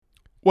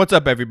What's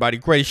up, everybody?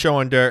 Great show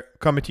on dirt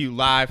coming to you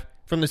live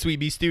from the Sweet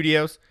Bee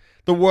Studios,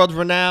 the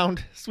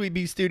world-renowned Sweet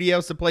Bee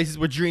Studios, the places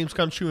where dreams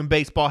come true and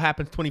baseball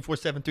happens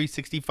 24/7,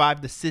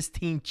 365, the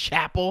Sistine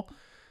Chapel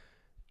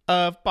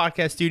of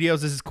podcast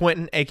studios. This is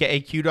Quentin,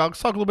 a.k.a. Q-Dog. Let's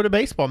talk a little bit of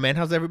baseball, man.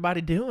 How's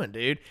everybody doing,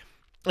 dude?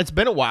 It's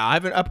been a while. I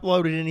haven't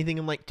uploaded anything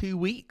in like 2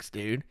 weeks,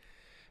 dude.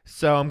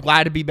 So I'm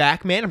glad to be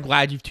back, man. I'm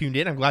glad you've tuned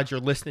in. I'm glad you're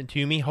listening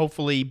to me.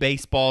 Hopefully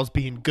baseball's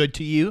being good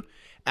to you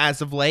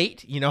as of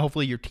late.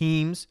 Hopefully your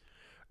teams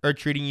are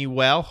treating you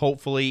well.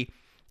 Hopefully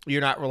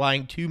you're not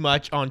relying too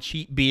much on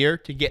cheap beer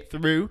to get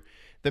through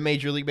the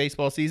Major League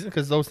Baseball season,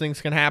 because those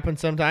things can happen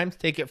sometimes.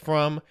 Take it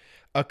from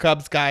a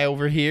Cubs guy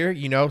over here.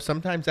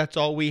 Sometimes that's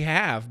all we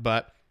have.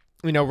 But,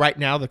 right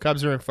now the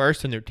Cubs are in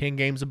first and they're 10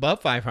 games above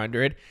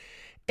 500.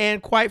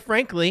 And quite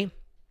frankly,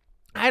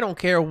 I don't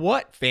care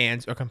what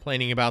fans are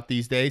complaining about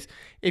these days.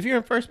 If you're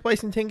in first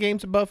place and 10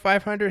 games above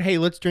 500, hey,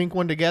 let's drink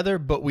one together,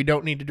 but we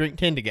don't need to drink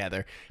 10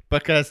 together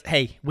because,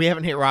 hey, we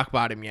haven't hit rock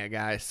bottom yet,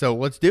 guys. So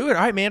let's do it.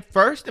 All right, man.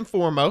 First and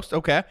foremost,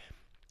 okay.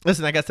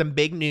 Listen, I got some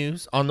big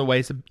news on the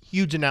way. It's a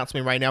huge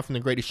announcement right now from the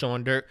greatest show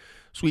on dirt,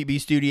 Sweet Bee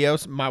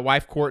Studios. My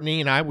wife,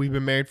 Courtney, and we've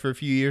been married for a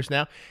few years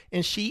now,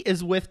 and she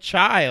is with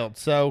child.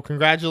 So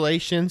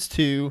congratulations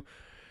to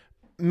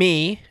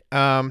me.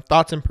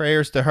 Thoughts and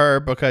prayers to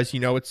her, because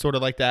it's sort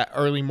of like that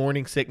early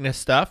morning sickness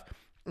stuff.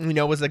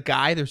 As a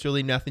guy, there's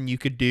really nothing you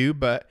could do,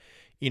 but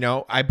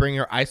I bring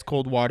her ice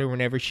cold water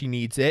whenever she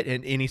needs it,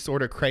 and any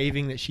sort of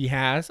craving that she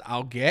has,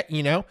 I'll get.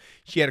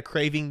 She had a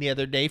craving the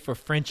other day for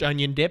French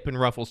onion dip and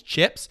Ruffles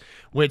chips,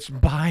 which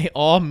by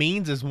all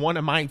means is one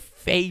of my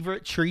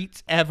favorite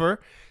treats ever.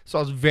 So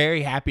I was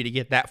very happy to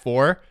get that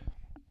for her.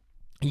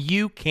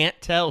 You can't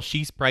tell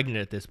she's pregnant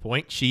at this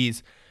point.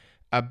 She's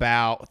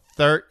about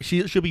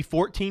she'll be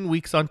 14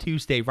 weeks on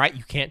Tuesday, right?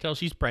 You can't tell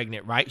she's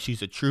pregnant, right?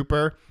 She's a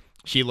trooper.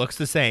 She looks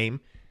the same.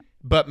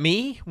 But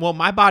me, well,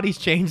 my body's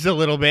changed a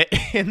little bit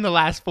in the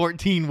last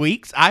 14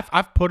 weeks.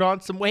 I've put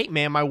on some weight,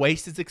 man. My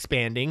waist is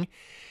expanding,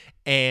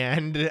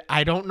 and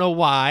I don't know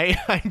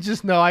why. I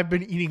just know I've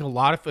been eating a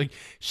lot of food.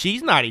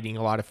 She's not eating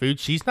a lot of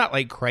food. She's not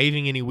like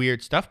craving any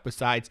weird stuff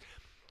besides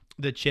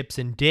the chips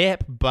and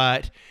dip.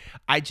 But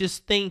I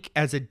just think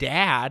as a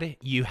dad,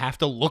 you have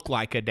to look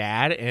like a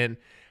dad, and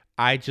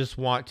I just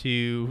want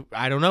to,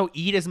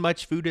 eat as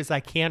much food as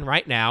I can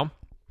right now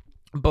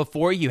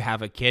before you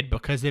have a kid,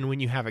 because then when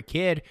you have a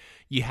kid,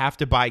 you have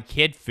to buy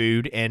kid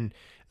food, and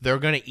they're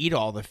going to eat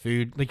all the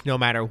food, like no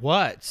matter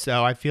what.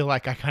 So I feel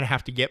like I kind of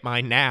have to get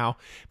mine now,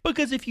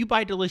 because if you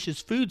buy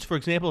delicious foods, for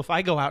example, if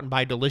I go out and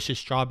buy delicious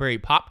strawberry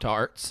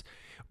Pop-Tarts,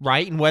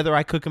 right, and whether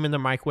I cook them in the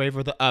microwave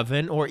or the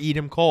oven or eat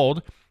them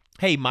cold,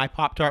 hey, my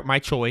Pop-Tart, my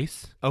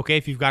choice. Okay,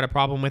 if you've got a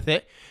problem with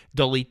it,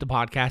 delete the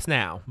podcast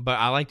now. But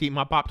I like to eat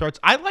my Pop-Tarts.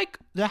 I like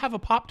to have a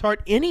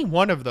Pop-Tart any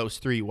one of those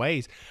three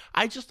ways.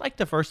 I just like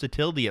the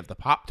versatility of the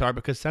Pop-Tart,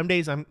 because some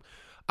days I'm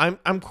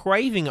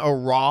craving a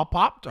raw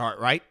Pop-Tart,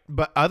 right?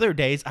 But other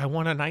days I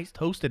want a nice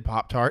toasted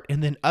Pop-Tart.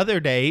 And then other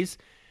days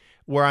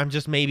where I'm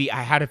just maybe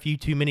I had a few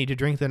too many to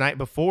drink the night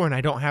before and I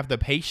don't have the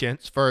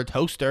patience for a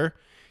toaster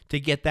to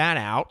get that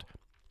out,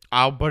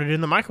 I'll put it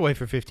in the microwave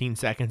for 15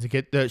 seconds to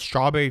get the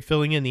strawberry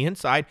filling in the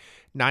inside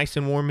nice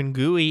and warm and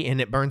gooey,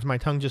 and it burns my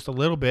tongue just a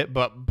little bit.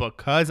 But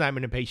because I'm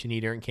an impatient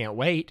eater and can't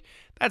wait,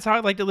 that's how I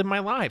like to live my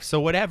life.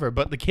 So whatever.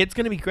 But the kid's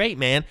going to be great,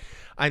 man.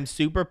 I'm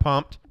super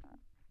pumped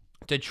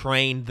to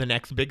train the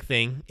next big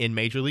thing in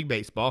Major League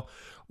Baseball,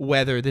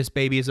 whether this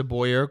baby is a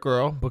boy or a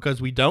girl, because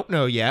we don't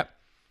know yet.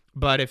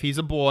 But if he's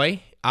a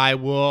boy, I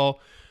will,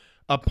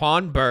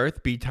 upon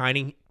birth, be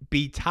tying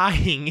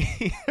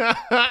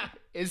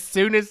as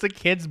soon as the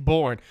kid's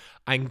born,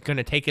 I'm going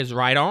to take his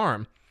right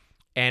arm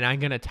and I'm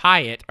going to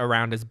tie it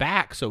around his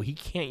back so he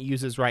can't use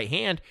his right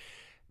hand,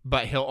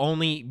 but he'll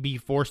only be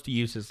forced to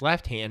use his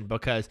left hand,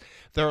 because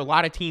there are a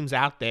lot of teams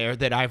out there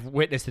that I've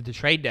witnessed at the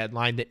trade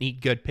deadline that need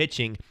good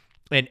pitching,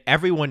 and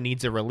everyone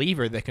needs a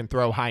reliever that can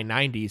throw high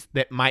 90s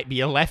that might be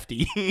a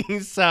lefty.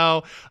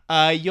 So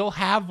you'll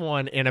have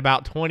one in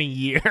about 20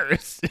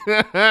 years.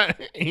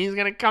 He's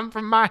going to come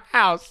from my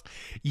house.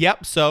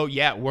 Yep. So,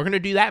 yeah, we're going to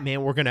do that,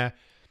 man. We're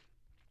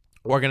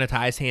going to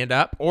tie his hand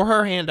up or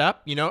her hand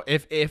up.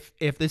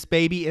 If this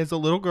baby is a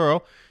little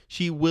girl,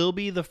 she will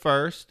be the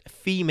first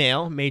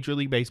female Major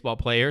League Baseball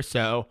player.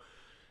 So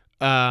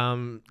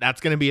that's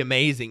going to be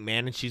amazing,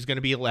 man. And she's going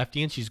to be a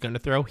lefty and she's going to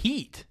throw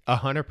heat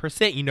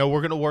 100%.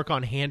 We're going to work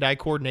on hand-eye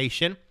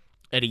coordination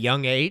at a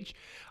young age.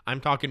 I'm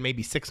talking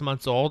maybe 6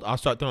 months old. I'll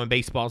start throwing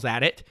baseballs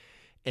at it.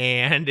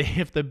 And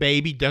if the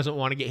baby doesn't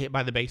want to get hit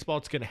by the baseball,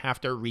 it's going to have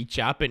to reach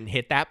up and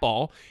hit that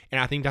ball. And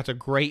I think that's a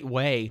great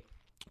way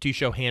to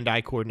show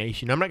hand-eye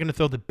coordination. I'm not going to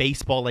throw the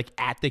baseball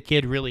at the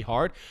kid really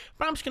hard,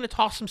 but I'm just going to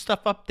toss some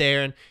stuff up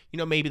there, and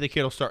maybe the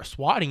kid will start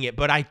swatting it.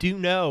 But I do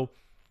know,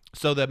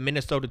 so the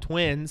Minnesota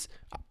Twins,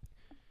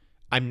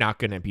 I'm not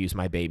going to abuse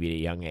my baby at a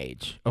young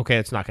age. Okay,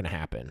 it's not going to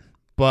happen.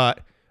 But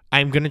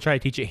I'm going to try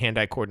to teach it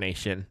hand-eye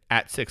coordination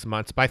at 6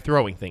 months by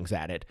throwing things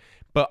at it.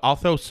 But I'll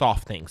throw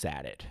soft things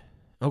at it.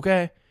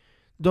 Okay?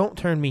 Don't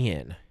turn me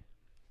in.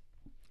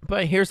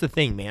 But here's the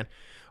thing, man.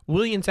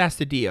 Williams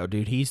Astudillo,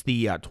 dude, he's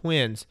the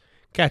Twins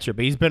catcher,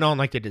 but he's been on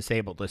like the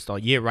disabled list all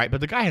year, right?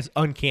 But the guy has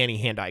uncanny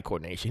hand-eye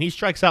coordination. He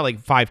strikes out like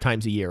 5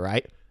 times a year,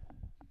 right?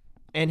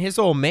 And his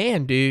old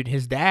man, dude,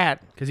 his dad,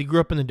 because he grew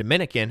up in the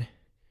Dominican,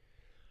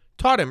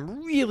 taught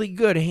him really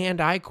good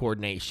hand-eye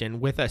coordination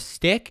with a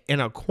stick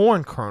and a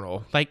corn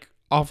kernel, like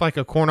off like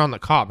a corn on the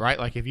cob, right?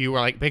 Like if you were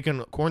like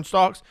picking corn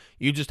stalks,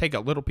 you just take a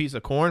little piece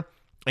of corn,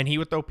 and he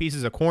would throw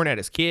pieces of corn at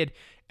his kid,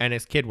 and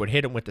his kid would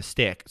hit him with the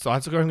stick. So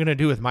that's what I'm going to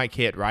do with my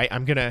kid, right?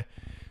 I'm going to,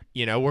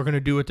 we're going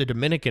to do it the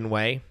Dominican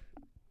way,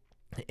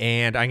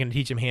 and I'm going to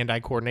teach him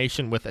hand-eye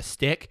coordination with a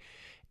stick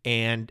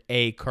and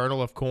a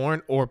kernel of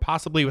corn, or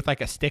possibly with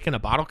like a stick and a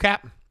bottle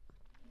cap.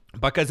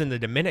 Because in the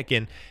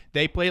Dominican,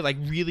 they play like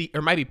really,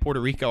 or might be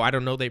Puerto Rico, I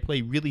don't know, they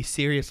play really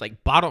serious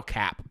like bottle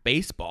cap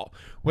baseball,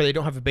 where they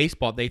don't have a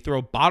baseball, they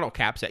throw bottle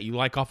caps at you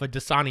like off a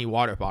Dasani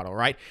water bottle,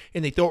 right?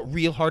 And they throw it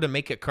real hard to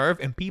make it curve,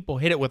 and people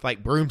hit it with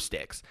like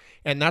broomsticks.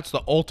 And that's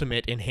the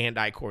ultimate in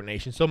hand-eye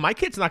coordination. So my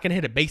kid's not going to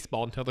hit a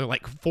baseball until they're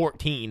like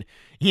 14.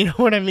 You know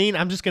what I mean?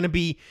 I'm just going to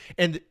be,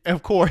 and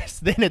of course,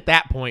 then at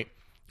that point,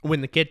 when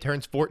the kid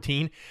turns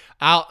 14,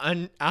 I'll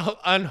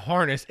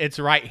unharness its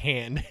right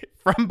hand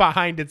from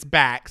behind its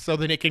back so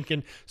that it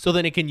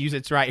can use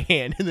its right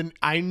hand. And then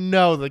I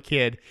know the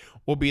kid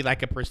will be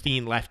like a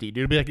pristine lefty.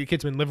 Dude, it'll be like the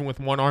kid's been living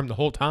with one arm the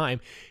whole time,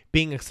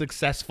 being a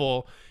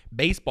successful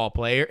baseball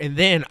player. And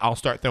then I'll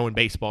start throwing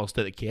baseballs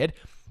to the kid,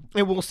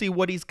 and we'll see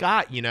what he's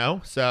got,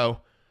 So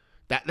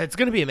that's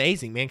going to be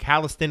amazing, man.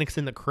 Calisthenics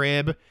in the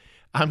crib.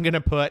 I'm going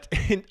to put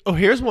 – oh,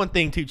 here's one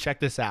thing, too. Check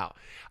this out.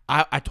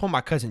 I told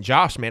my cousin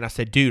Josh, man, I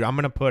said, dude, I'm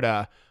going to put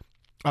a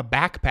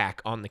backpack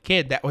on the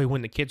kid. That way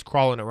when the kid's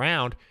crawling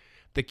around,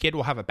 the kid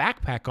will have a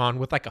backpack on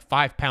with like a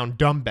 5-pound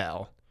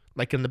dumbbell,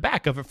 like in the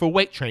back of it for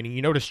weight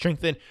training, to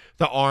strengthen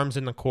the arms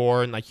and the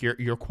core and like your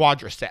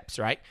quadriceps,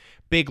 right?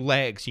 Big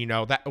legs,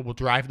 that will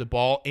drive the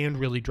ball and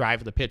really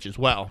drive the pitch as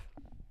well.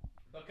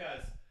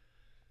 Because,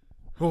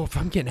 if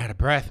I'm getting out of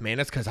breath, man,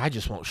 that's because I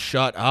just won't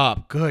shut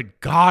up. Good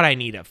God, I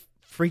need a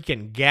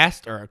freaking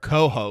guest or a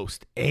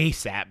co-host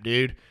ASAP,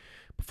 dude,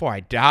 before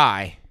I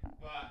die.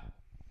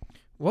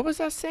 What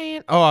was I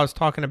saying? Oh, I was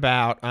talking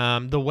about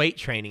the weight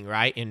training,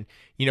 right? And,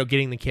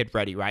 getting the kid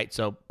ready, right?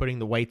 So putting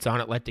the weights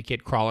on it, let the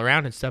kid crawl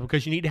around and stuff,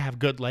 because you need to have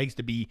good legs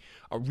to be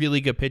a really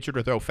good pitcher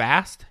to throw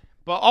fast,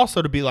 but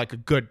also to be like a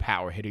good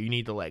power hitter. You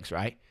need the legs,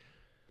 right?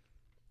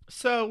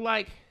 So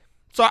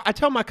I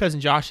tell my cousin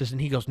Josh this, and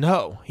he goes,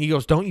 no. He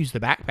goes, don't use the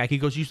backpack. He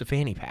goes, use the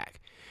fanny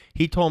pack.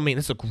 He told me,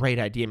 this is a great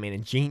idea, man,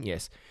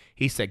 ingenious.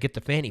 He said, get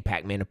the fanny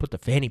pack, man, and put the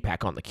fanny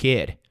pack on the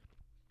kid.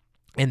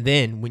 And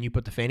then when you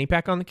put the fanny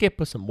pack on the kid,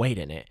 put some weight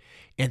in it.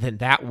 And then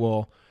that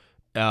will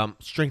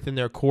strengthen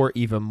their core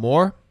even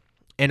more.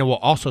 And it will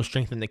also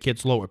strengthen the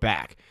kid's lower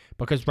back.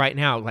 Because right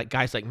now, like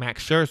guys like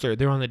Max Scherzer,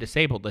 they're on the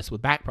disabled list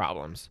with back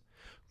problems,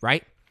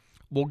 right?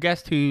 Well,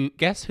 guess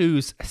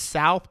who's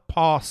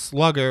southpaw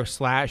slugger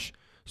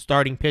 /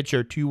 starting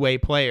pitcher, two-way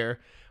player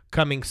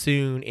coming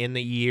soon in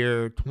the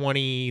year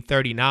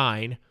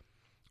 2039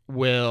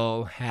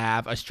 will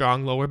have a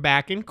strong lower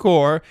back and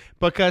core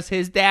because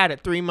his dad at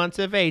 3 months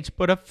of age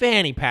put a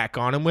fanny pack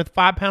on him with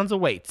 5 pounds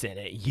of weights in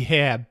it.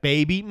 Yeah,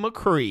 baby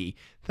McCree.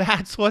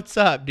 That's what's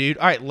up, dude.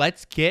 All right,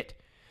 let's do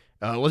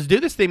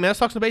this thing, man. Let's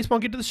talk some baseball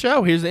and get to the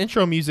show. Here's the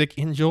intro music.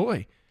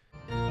 Enjoy.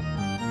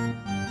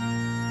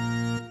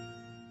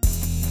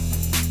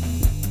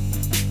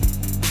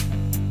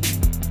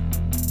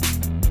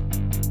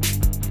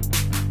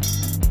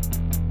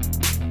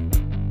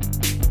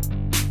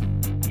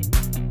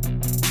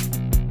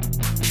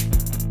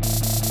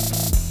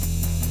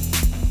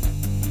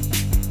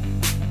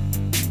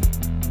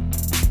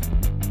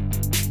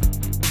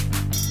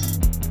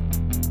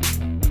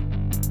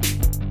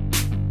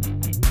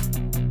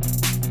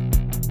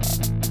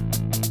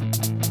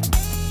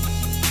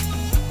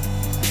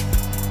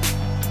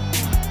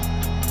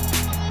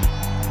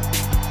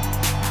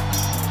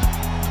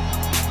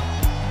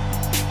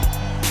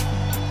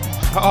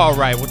 All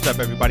right, what's up,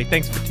 everybody?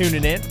 Thanks for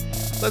tuning in.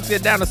 Let's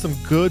get down to some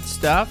good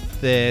stuff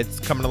that's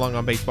coming along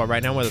on baseball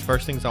right now. One of the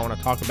first things I want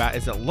to talk about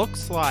is it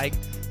looks like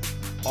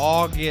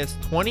August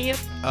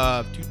 20th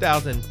of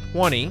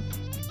 2020.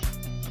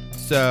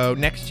 So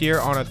next year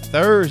on a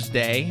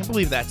Thursday, I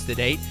believe that's the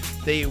date,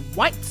 the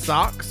White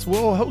Sox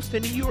will host the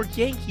New York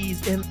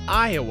Yankees in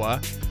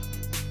Iowa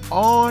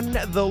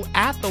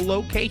at the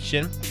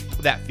location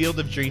that Field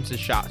of Dreams is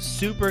shot.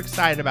 Super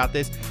excited about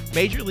this.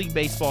 Major League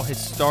Baseball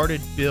has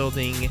started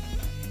building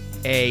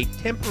a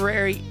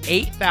temporary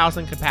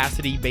 8,000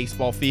 capacity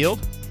baseball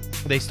field.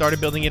 They started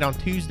building it on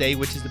Tuesday,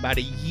 which is about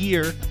a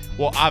year.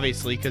 Well,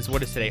 obviously, because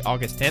what is today?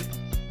 August 10th.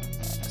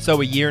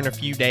 So a year and a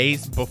few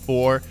days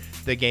before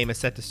the game is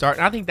set to start.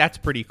 And I think that's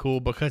pretty cool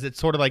because it's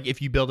sort of like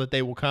if you build it,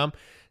 they will come.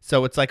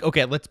 So it's like,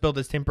 okay, let's build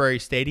this temporary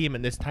stadium,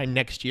 and this time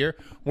next year,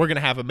 we're going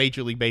to have a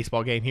Major League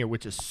Baseball game here,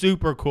 which is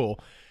super cool.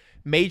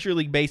 Major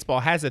League Baseball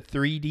has a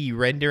 3D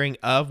rendering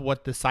of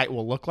what the site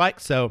will look like.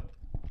 So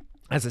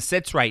as it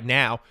sits right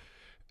now,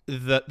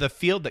 the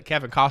field that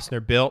Kevin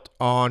Costner built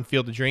on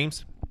Field of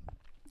Dreams,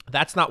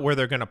 that's not where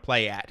they're going to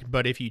play at.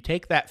 But if you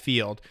take that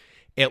field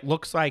It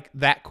looks like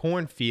that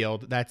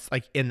cornfield that's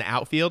like in the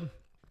outfield,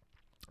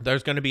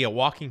 there's going to be a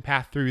walking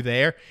path through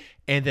there,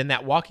 and then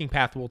that walking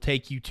path will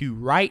take you to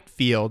right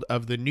field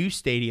of the new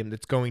stadium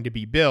that's going to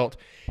be built.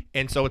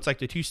 And so it's like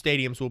the two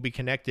stadiums will be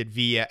connected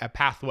via a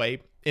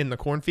pathway in the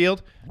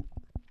cornfield.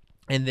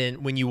 And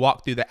then when you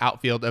walk through the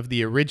outfield of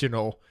the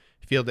original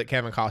field that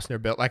Kevin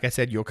Costner built, like I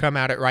said, you'll come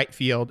out at right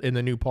field in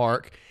the new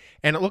park.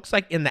 And it looks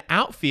like in the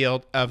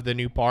outfield of the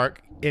new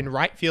park, in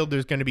right field,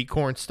 there's going to be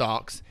corn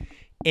stalks.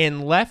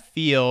 In left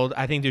field,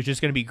 I think there's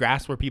just going to be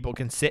grass where people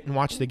can sit and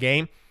watch the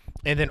game.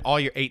 And then all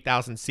your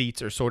 8,000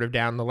 seats are sort of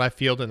down the left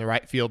field and the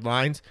right field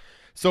lines.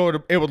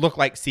 So it would look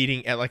like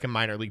seating at like a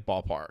minor league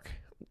ballpark.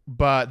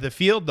 But the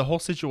field, the whole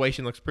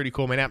situation looks pretty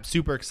cool, man. I'm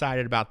super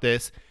excited about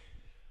this.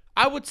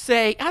 I would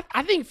say,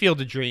 I think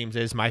Field of Dreams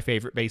is my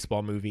favorite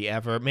baseball movie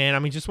ever. Man, I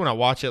mean, just when I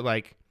watch it,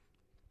 like,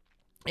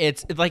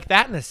 it's like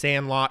that and The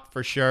Sandlot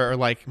for sure are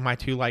like my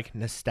two like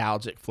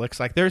nostalgic flicks.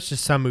 Like, there's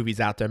just some movies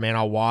out there, man,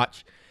 I'll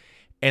watch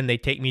and they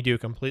take me to a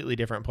completely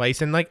different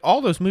place. And like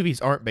all those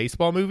movies aren't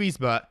baseball movies,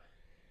 but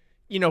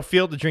you know,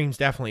 Field of Dreams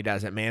definitely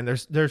does it, man.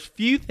 There's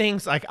few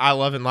things like I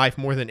love in life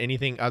more than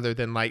anything other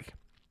than like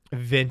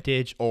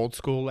vintage, old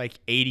school, like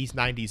 80s,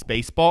 90s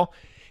baseball.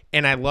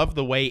 And I love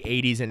the way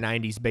 80s and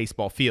 90s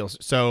baseball feels.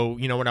 So,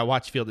 you know, when I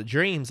watch Field of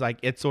Dreams, like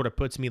it sort of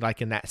puts me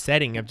like in that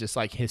setting of just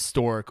like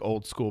historic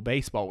old school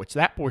baseball, which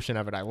that portion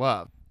of it I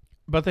love.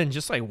 But then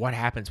just like what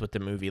happens with the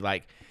movie,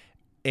 like,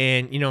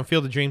 and you know, in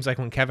Field of Dreams, like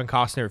when Kevin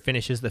Costner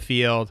finishes the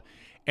field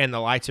and the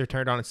lights are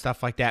turned on and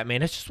stuff like that,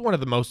 man, it's just one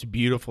of the most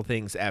beautiful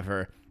things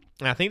ever.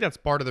 And I think that's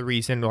part of the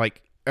reason,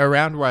 like,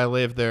 around where I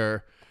live,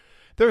 there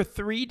are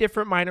 3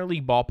 different minor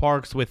league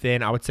ballparks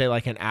within, I would say,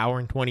 like an hour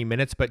and 20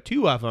 minutes. But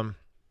 2 of them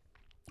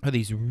are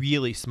these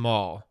really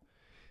small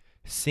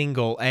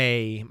single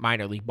A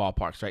minor league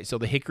ballparks, right? So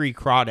the Hickory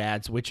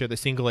Crawdads, which are the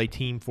single A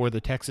team for the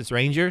Texas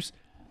Rangers,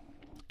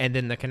 and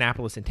then the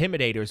Kannapolis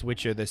Intimidators,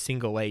 which are the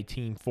single A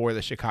team for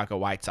the Chicago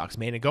White Sox,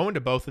 man. And going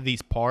to both of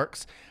these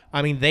parks,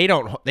 I mean, they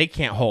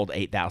can't hold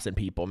 8,000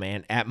 people,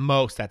 man. At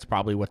most, that's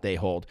probably what they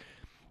hold.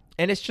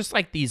 And it's just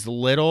like these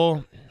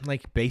little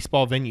like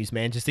baseball venues,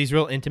 man. Just these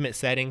real intimate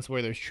settings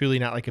where there's truly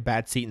not like a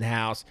bad seat in the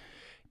house.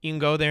 You can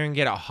go there and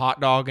get a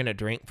hot dog and a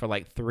drink for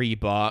like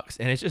 $3.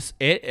 And it's just,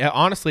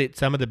 honestly, it's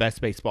some of the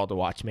best baseball to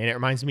watch, man. It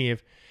reminds me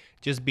of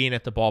just being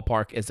at the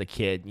ballpark as a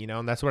kid, you know,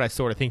 and that's what I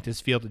sort of think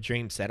this Field of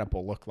Dreams setup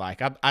will look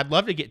like. I'd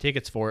love to get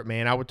tickets for it,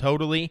 man. I would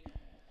totally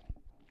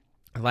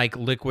like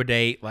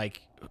liquidate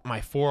like my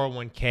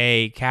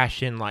 401k,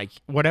 cash in like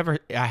whatever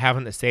I have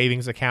in the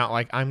savings account.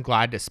 Like I'm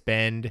glad to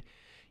spend.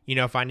 You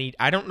know, if I need,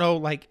 I don't know,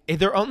 like, if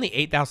there are only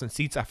 8,000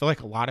 seats, I feel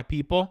like a lot of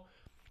people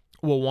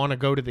will want to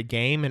go to the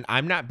game. And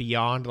I'm not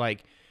beyond,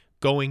 like,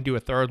 going to a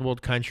third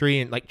world country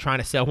and, like, trying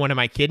to sell one of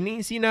my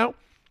kidneys, you know?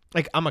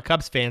 Like, I'm a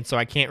Cubs fan, so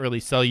I can't really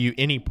sell you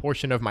any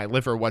portion of my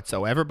liver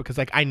whatsoever because,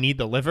 like, I need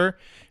the liver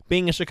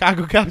being a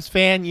Chicago Cubs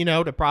fan, you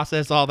know, to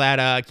process all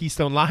that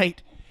Keystone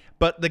Light.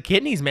 But the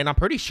kidneys, man, I'm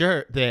pretty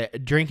sure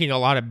that drinking a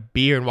lot of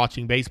beer and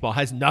watching baseball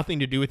has nothing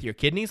to do with your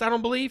kidneys, I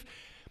don't believe.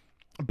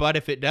 But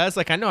if it does,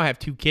 like I know I have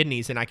 2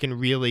 kidneys and I can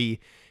really,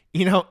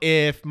 you know,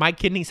 if my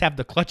kidneys have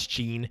the clutch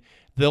gene,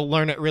 they'll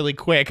learn it really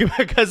quick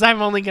because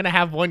I'm only going to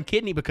have 1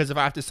 kidney because if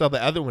I have to sell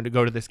the other one to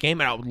go to this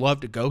game, and I would love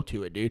to go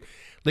to it, dude.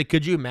 Like,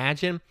 could you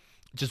imagine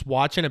just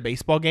watching a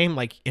baseball game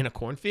like in a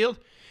cornfield?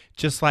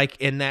 Just like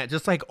in that,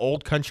 just like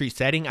old country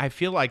setting. I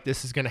feel like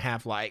this is going to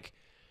have like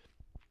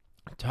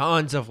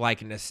tons of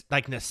like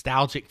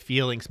nostalgic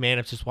feelings, man,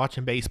 of just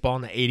watching baseball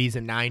in the 80s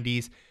and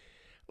 90s.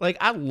 Like,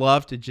 I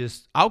love to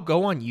just, I'll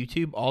go on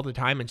YouTube all the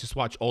time and just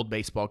watch old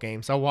baseball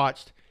games. I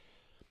watched,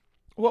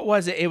 what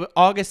was it?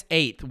 August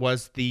 8th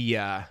was the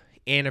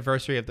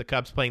anniversary of the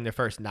Cubs playing their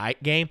first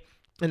night game.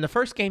 And the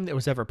first game that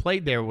was ever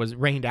played there was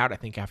rained out, I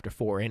think, after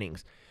 4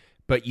 innings.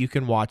 But you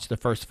can watch the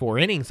first 4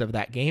 innings of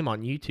that game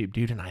on YouTube,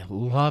 dude. And I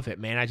love it,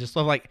 man. I just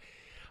love, like,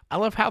 I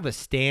love how the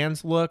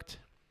stands looked,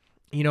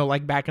 you know,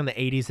 like back in the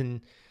 80s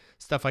and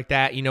stuff like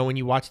that. You know, when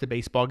you watch the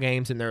baseball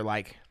games and they're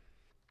like,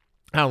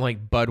 I don't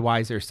like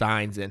Budweiser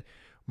signs and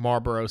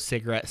Marlboro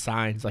cigarette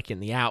signs like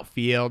in the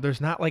outfield. There's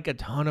not like a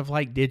ton of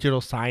like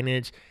digital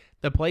signage.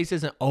 The place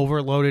isn't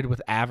overloaded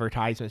with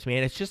advertisements,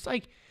 man. It's just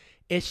like,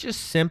 it's just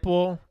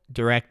simple,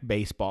 direct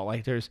baseball.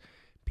 Like there's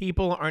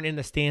people aren't in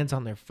the stands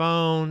on their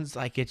phones.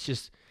 Like it's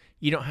just,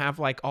 you don't have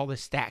like all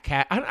this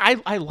StatCast.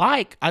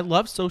 I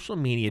love social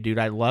media, dude.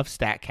 I love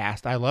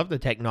StatCast. I love the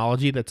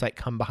technology that's like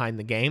come behind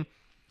the game.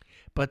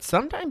 But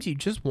sometimes you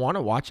just want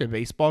to watch a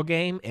baseball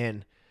game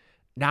and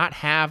not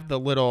have the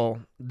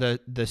little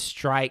the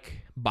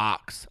strike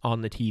box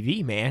on the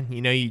TV, man.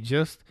 You know, you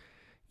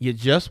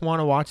just want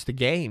to watch the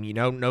game, you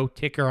know, no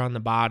ticker on the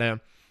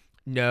bottom,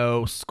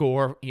 no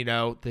score, you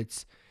know,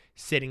 that's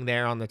sitting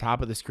there on the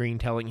top of the screen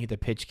telling you the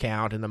pitch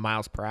count and the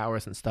miles per hour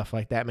and stuff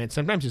like that, man.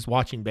 Sometimes just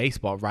watching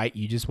baseball, right?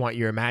 You just want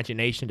your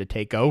imagination to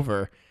take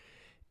over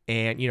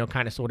and, you know,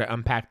 kind of sort of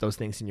unpack those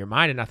things in your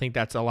mind. And I think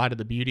that's a lot of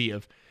the beauty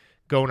of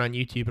going on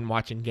YouTube and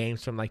watching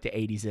games from like the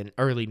 80s and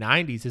early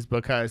 90s is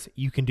because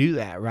you can do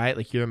that, right?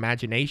 Like your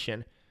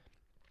imagination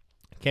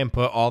can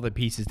put all the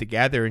pieces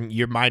together, and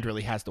your mind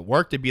really has to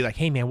work to be like,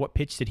 hey man, what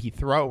pitch did he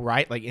throw,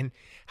 right? Like, and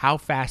how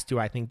fast do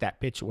I think that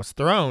pitch was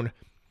thrown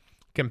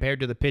compared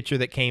to the pitcher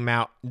that came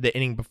out the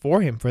inning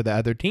before him for the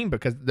other team?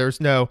 Because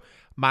there's no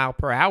mile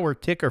per hour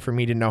ticker for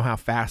me to know how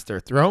fast they're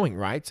throwing,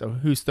 right? So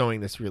who's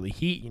throwing this really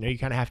heat? You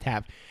kind of have to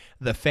have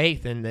the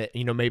faith in that,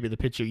 maybe the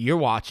pitcher you're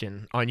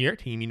watching on your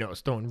team,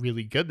 is throwing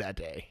really good that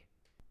day.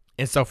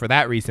 And so for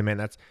that reason, man,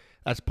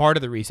 that's part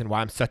of the reason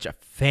why I'm such a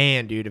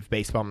fan, dude, of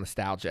baseball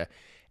nostalgia.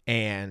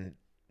 And,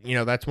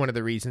 that's one of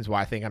the reasons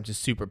why I think I'm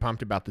just super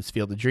pumped about this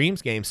Field of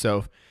Dreams game.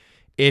 So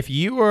if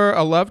you or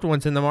a loved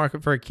one's in the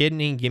market for a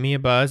kidney, give me a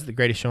buzz. The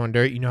Greatest Show on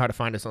Dirt. You know how to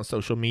find us on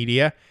social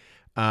media.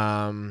 You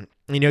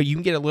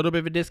can get a little bit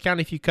of a discount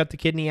if you cut the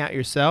kidney out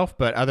yourself,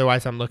 but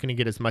otherwise I'm looking to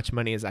get as much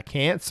money as I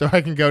can so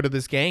I can go to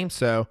this game.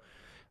 So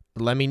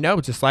let me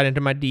know. Just slide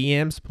into my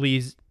DMs.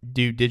 Please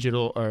do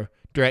digital or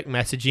direct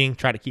messaging.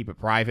 Try to keep it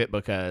private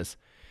because,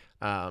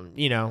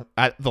 the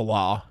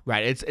law,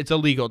 right? It's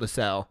illegal to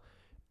sell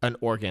an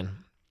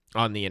organ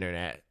on the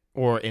internet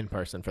or in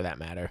person for that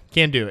matter.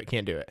 Can't do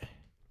it.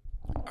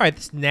 All right,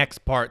 this next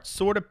part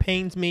sort of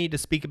pains me to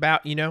speak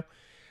about,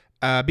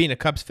 being a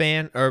Cubs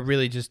fan or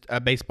really just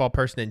a baseball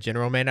person in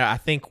general, man. I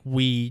think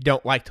we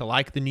don't like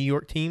the New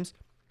York teams,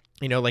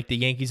 like the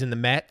Yankees and the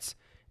Mets.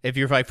 If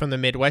you're like from the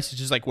Midwest, it's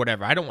just like,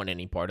 whatever. I don't want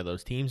any part of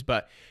those teams.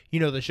 But,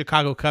 the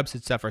Chicago Cubs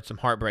had suffered some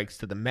heartbreaks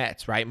to the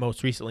Mets, right?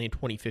 Most recently in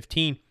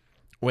 2015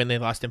 when they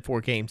lost in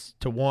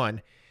 4-1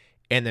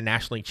 in the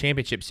National League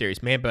Championship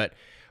Series, man. But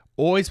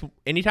always,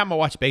 anytime I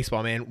watch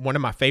baseball, man, one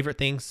of my favorite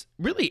things,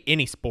 really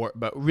any sport,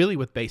 but really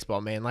with baseball,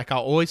 man, like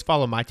I'll always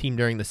follow my team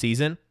during the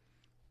season.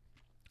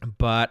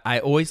 But I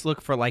always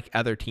look for like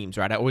other teams,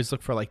 right? I always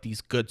look for like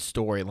these good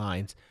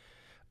storylines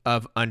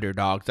of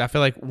underdogs. I feel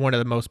like one of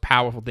the most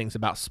powerful things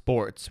about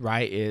sports,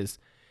 right, is,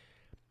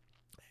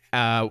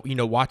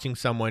 watching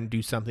someone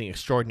do something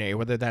extraordinary,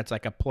 whether that's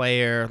like a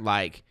player,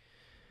 like,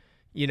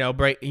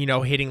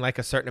 hitting like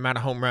a certain amount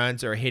of home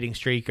runs or a hitting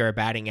streak or a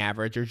batting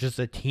average, or just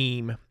a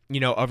team,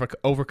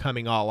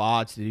 overcoming all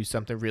odds to do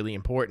something really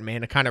important,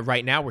 man. And kind of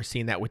right now we're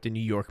seeing that with the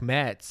New York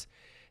Mets.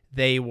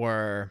 They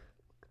were,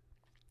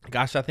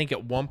 I think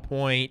at one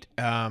point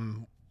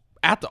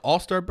at the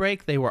All-Star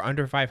break, they were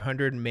under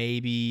 500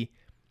 maybe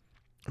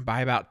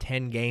by about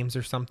 10 games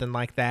or something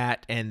like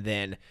that. And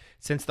then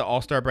since the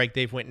All-Star break,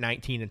 they've went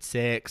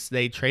 19-6.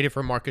 They traded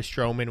for Marcus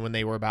Stroman when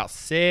they were about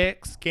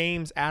 6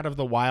 games out of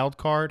the wild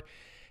card.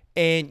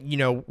 And,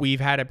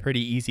 we've had a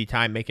pretty easy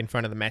time making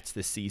fun of the Mets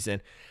this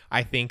season.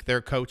 I think their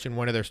coach and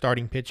one of their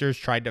starting pitchers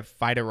tried to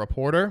fight a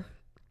reporter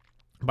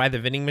by the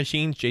vending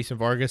machines. Jason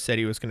Vargas said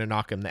he was going to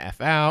knock him the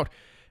F out.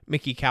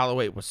 Mickey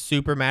Callaway was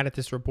super mad at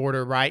this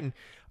reporter, right? And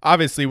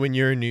obviously when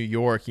you're in New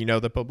York,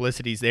 the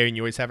publicity's there and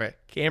you always have a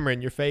camera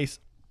in your face.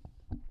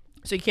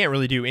 So you can't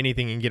really do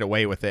anything and get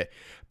away with it.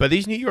 But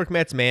these New York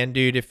Mets, man,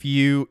 dude, if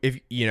you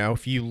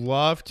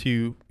love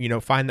to,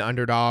 find the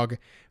underdog,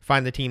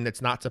 find the team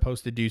that's not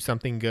supposed to do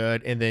something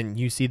good, and then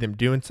you see them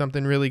doing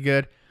something really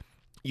good,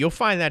 you'll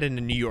find that in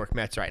the New York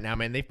Mets right now,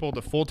 man. They've pulled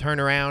a full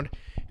turnaround.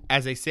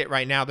 As they sit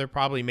right now, they're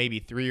probably maybe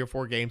 3 or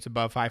 4 games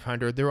above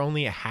 500. They're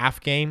only a half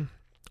game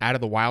out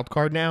of the wild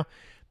card now.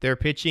 Their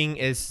pitching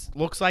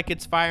looks like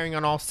it's firing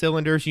on all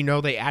cylinders.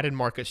 They added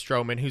Marcus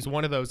Stroman, who's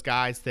one of those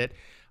guys that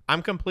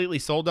I'm completely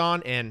sold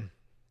on. And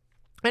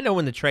I know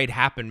when the trade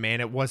happened,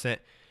 man, it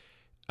wasn't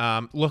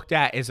looked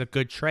at as a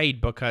good trade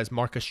because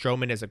Marcus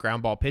Stroman is a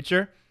ground ball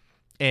pitcher.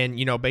 And,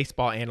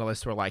 baseball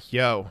analysts were like,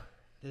 yo,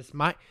 this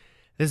might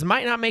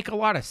not make a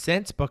lot of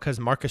sense because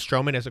Marcus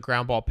Stroman is a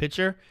ground ball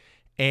pitcher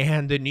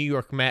and the New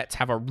York Mets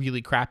have a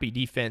really crappy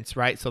defense,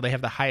 right? So they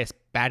have the highest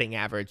batting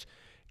average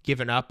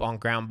given up on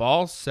ground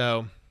balls.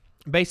 So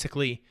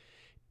basically,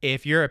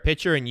 if you're a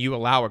pitcher and you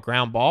allow a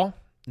ground ball,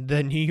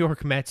 the New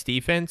York Mets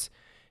defense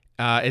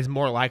is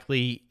more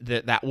likely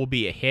that will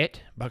be a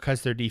hit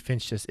because their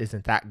defense just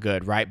isn't that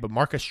good, right? But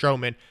Marcus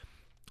Stroman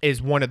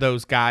is one of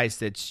those guys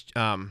that's,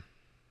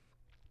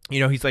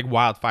 he's like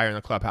wildfire in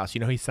the clubhouse.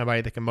 He's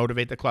somebody that can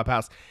motivate the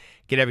clubhouse,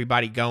 get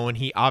everybody going.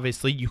 He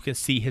obviously, you can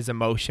see his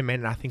emotion, man,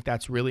 and I think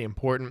that's really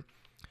important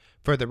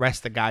for the rest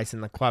of the guys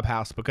in the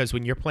clubhouse because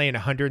when you're playing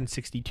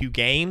 162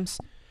 games,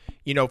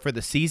 for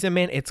the season,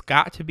 man, it's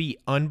got to be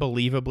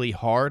unbelievably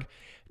hard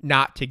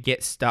not to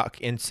get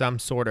stuck in some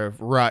sort of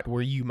rut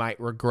where you might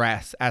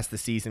regress as the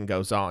season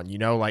goes on.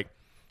 Like,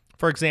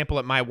 for example,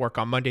 at my work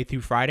on Monday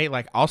through Friday,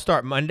 like I'll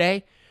start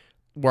Monday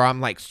where I'm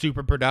like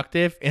super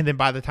productive. And then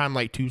by the time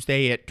like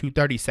Tuesday at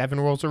 2:37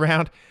 rolls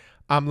around,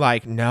 I'm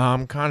like, no,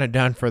 I'm kind of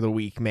done for the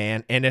week,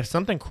 man. And if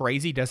something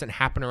crazy doesn't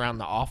happen around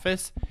the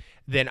office,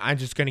 then I'm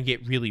just going to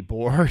get really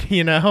bored,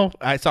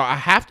 So I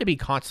have to be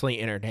constantly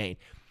entertained.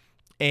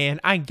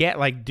 And I get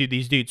like, dude,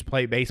 these dudes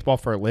play baseball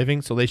for a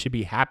living, so they should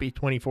be happy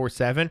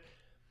 24/7.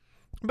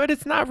 But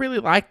it's not really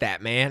like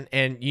that, man.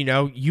 And,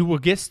 you will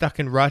get stuck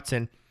in ruts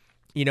and,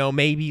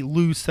 maybe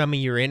lose some of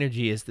your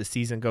energy as the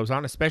season goes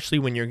on, especially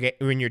when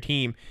your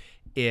team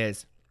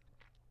is,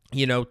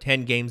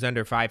 10 games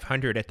under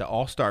 500 at the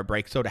All-Star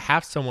break. So to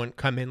have someone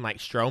come in like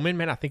Stroman,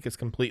 man, I think is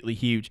completely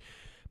huge.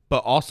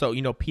 but also,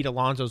 Pete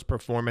Alonso's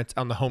performance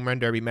on the home run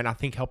derby, man, I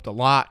think helped a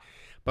lot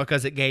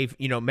because it gave,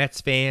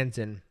 Mets fans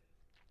and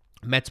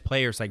Mets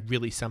players like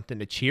really something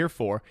to cheer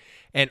for.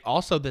 And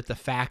also that the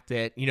fact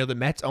that, the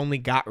Mets only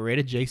got rid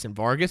of Jason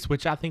Vargas,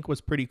 which I think was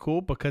pretty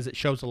cool because it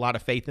shows a lot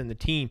of faith in the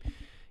team,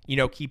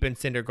 keeping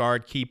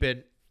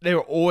Syndergaard, they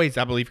were always,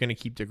 I believe, going to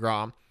keep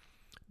DeGrom.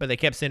 But they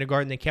kept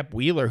Syndergaard and they kept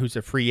Wheeler, who's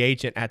a free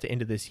agent at the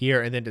end of this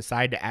year, and then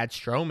decided to add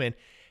Stroman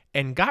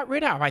and got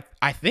rid of,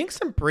 I think,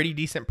 some pretty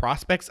decent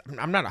prospects.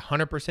 I'm not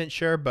 100%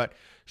 sure, but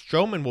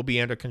Stroman will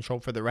be under control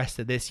for the rest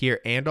of this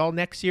year and all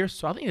next year.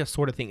 So I think that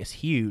sort of thing is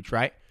huge,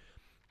 right?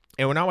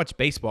 And when I watch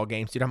baseball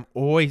games, dude, I'm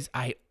always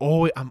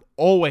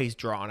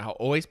drawn. I'll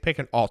always pick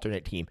an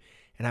alternate team,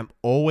 and I'm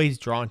always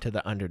drawn to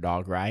the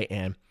underdog, right?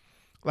 And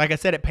like I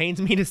said, it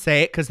pains me to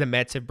say it because the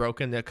Mets have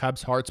broken the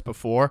Cubs' hearts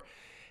before.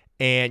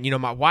 And,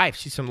 my wife,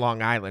 she's from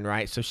Long Island,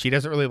 right? So she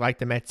doesn't really like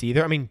the Mets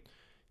either. I mean,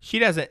 she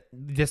doesn't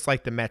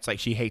dislike the Mets like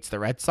she hates the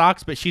Red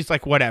Sox, but she's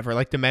like, whatever.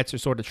 Like, the Mets are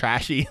sort of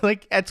trashy.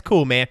 Like, that's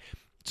cool, man.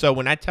 So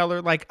when I tell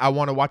her, like, I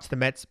want to watch the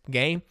Mets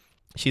game,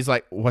 she's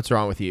like, what's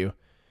wrong with you?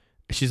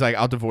 She's like,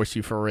 I'll divorce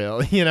you for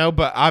real,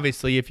 But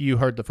obviously, if you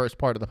heard the first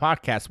part of the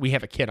podcast, we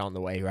have a kid on the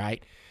way,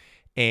 right?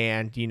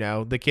 And,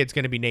 the kid's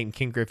going to be named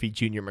Ken Griffey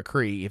Jr.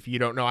 McCree. If you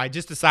don't know, I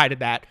just decided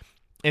that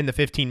in the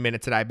 15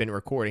 minutes that I've been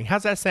recording.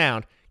 How's that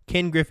sound?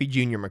 Ken Griffey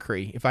Jr.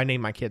 McCree, if I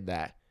name my kid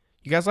that.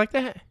 You guys like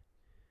that?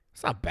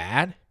 It's not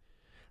bad.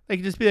 They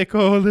could just be like,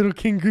 oh, little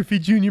Ken Griffey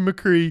Jr.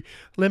 McCree.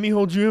 Let me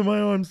hold you in my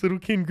arms, little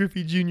Ken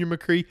Griffey Jr.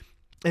 McCree.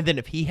 And then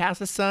if he has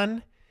a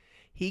son,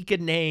 he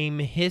could name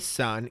his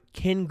son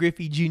Ken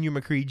Griffey Jr.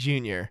 McCree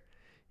Jr.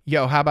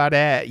 Yo, how about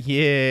that?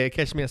 Yeah,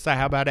 catch me outside.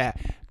 How about that?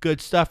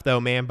 Good stuff,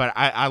 though, man. But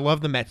I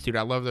love the Mets, dude.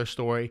 I love their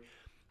story.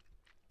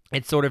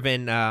 It's sort of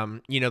in,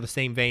 the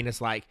same vein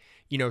as like,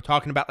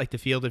 talking about like the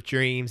Field of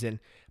Dreams and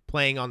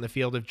playing on the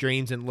Field of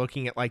Dreams and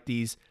looking at like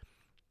these,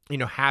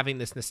 having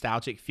this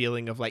nostalgic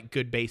feeling of like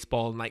good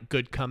baseball and like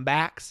good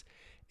comebacks.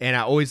 And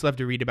I always love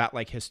to read about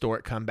like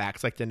historic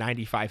comebacks, like the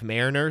 95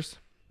 Mariners.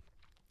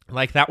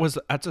 Like that's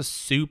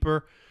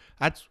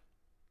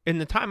in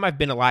the time I've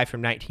been alive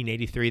from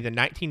 1983, the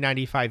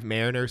 1995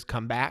 Mariners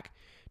comeback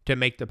to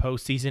make the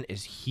postseason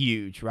is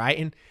huge, right?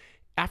 And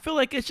I feel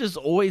like it's just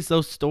always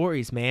those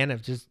stories, man,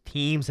 of just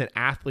teams and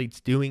athletes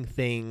doing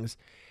things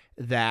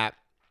that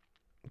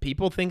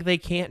people think they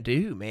can't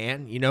do,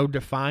 man.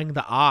 Defying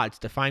the odds,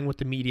 defying what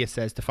the media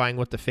says, defying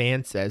what the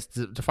fan says,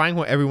 defying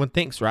what everyone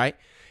thinks, right?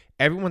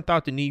 Everyone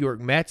thought the New York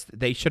Mets,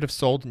 they should have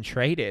sold and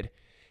traded.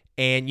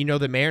 And,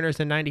 the Mariners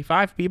in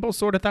 95, people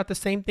sort of thought the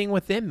same thing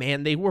with them,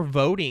 man. They were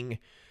voting,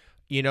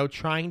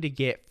 trying to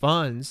get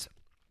funds,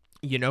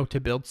 to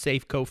build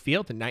Safeco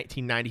Field in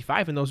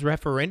 1995. And those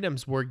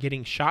referendums were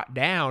getting shot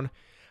down.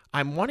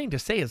 I'm wanting to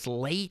say as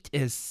late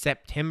as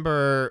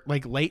September,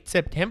 like late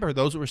September,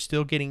 those were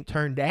still getting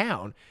turned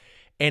down.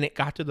 And it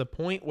got to the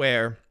point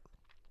where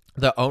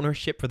the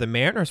ownership for the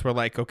Mariners were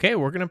like, okay,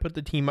 we're going to put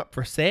the team up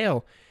for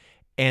sale.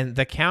 And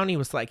the county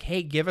was like,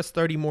 hey, give us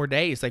 30 more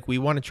days. Like, we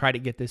want to try to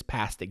get this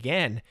passed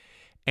again.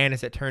 And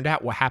as it turned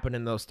out, what happened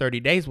in those 30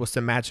 days was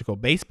some magical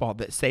baseball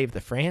that saved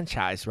the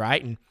franchise,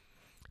 right? And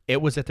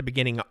it was at the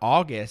beginning of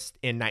August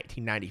in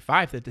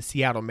 1995 that the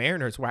Seattle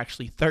Mariners were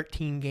actually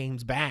 13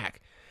 games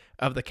back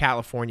of the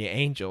California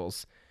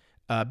Angels.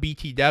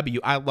 BTW,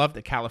 I love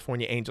the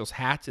California Angels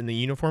hats and the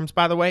uniforms,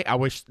 by the way. I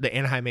wish the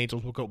Anaheim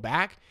Angels would go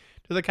back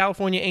to the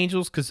California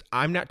Angels because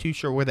I'm not too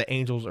sure where the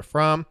Angels are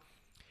from.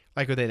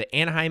 Like, are they the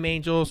Anaheim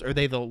Angels? Or are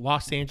they the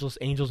Los Angeles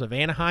Angels of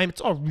Anaheim?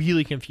 It's all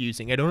really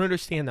confusing. I don't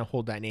understand the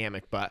whole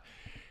dynamic, but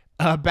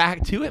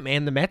back to it,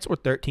 man. The Mets were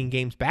 13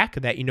 games back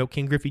of that.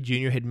 Ken Griffey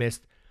Jr. had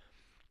missed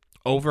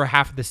over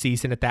half of the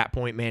season at that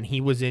point, man.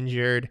 He was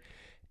injured.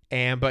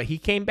 But he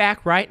came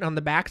back right on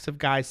the backs of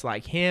guys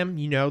like him.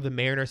 The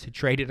Mariners had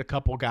traded a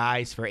couple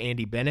guys for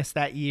Andy Bennis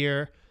that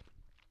year.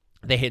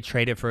 They had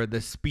traded for the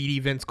speedy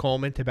Vince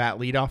Coleman to bat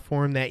leadoff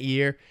for him that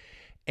year.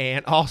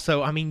 And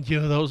also, I mean,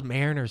 those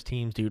Mariners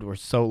teams, dude, were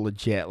so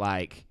legit.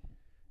 Like,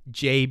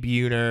 Jay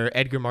Buhner,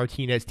 Edgar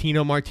Martinez,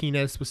 Tino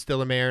Martinez was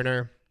still a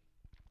Mariner.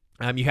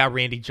 You have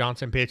Randy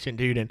Johnson pitching,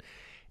 dude. And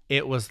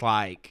it was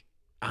like,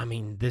 I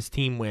mean, this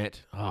team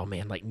went, oh,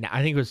 man, like,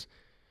 I think it was,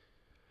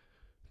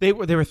 They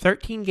were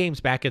 13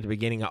 games back at the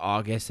beginning of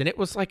August, and it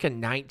was like a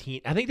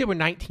 19. I think they were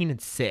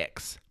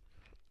 19-6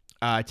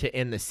 to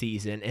end the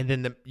season. And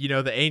then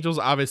the Angels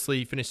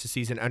obviously finished the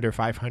season under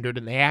 500,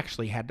 and they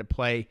actually had to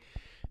play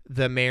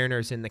the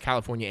Mariners and the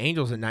California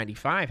Angels in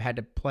 95 had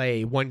to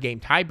play one-game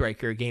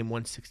tiebreaker, game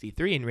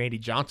 163, and Randy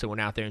Johnson went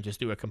out there and just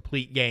do a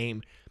complete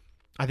game.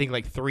 I think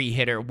like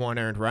 3-hitter, 1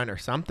 earned run or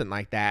something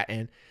like that.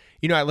 And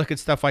I look at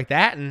stuff like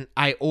that, and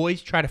I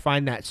always try to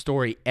find that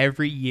story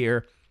every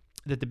year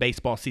that the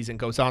baseball season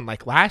goes on.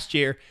 Like last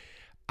year,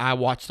 I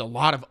watched a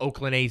lot of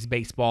Oakland A's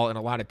baseball and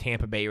a lot of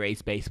Tampa Bay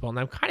Rays baseball, and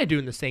I'm kind of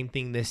doing the same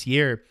thing this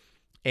year.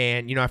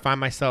 And, I find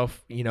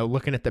myself,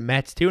 looking at the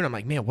Mets too, and I'm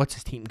like, man, what's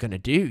this team going to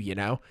do,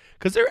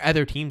 Because there are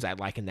other teams I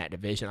like in that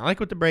division. I like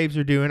what the Braves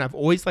are doing. I've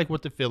always liked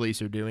what the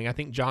Phillies are doing. I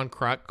think John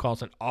Kruk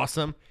calls an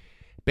awesome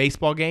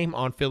baseball game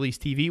on Phillies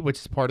TV, which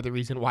is part of the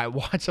reason why I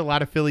watch a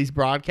lot of Phillies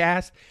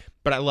broadcasts.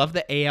 But I love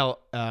the I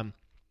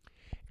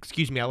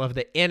love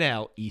the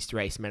NL East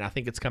race, man. I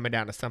think it's coming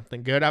down to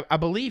something good. I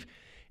believe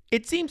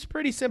it seems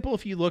pretty simple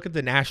if you look at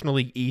the National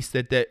League East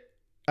that the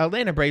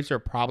Atlanta Braves are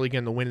probably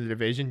going to win the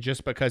division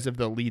just because of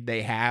the lead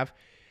they have.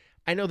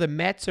 I know the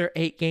Mets are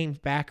 8 games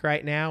back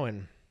right now,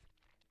 and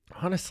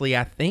honestly,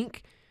 I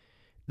think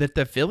that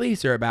the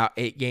Phillies are about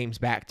 8 games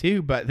back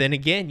too. But then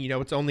again,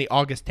 it's only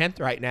August 10th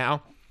right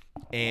now,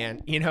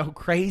 and,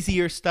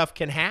 crazier stuff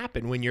can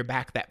happen when you're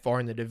back that far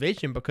in the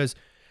division because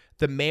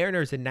the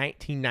Mariners in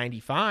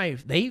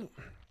 1995,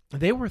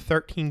 they were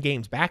 13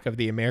 games back of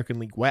the American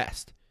League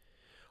West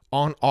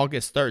on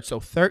August 3rd. So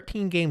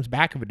 13 games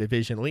back of a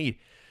division lead.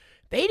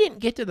 They didn't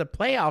get to the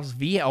playoffs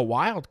via a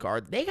wild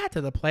card. They got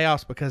to the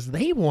playoffs because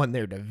they won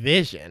their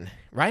division,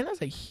 right?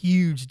 That's a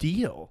huge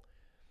deal.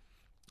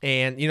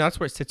 And, that's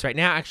where it sits right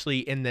now. Actually,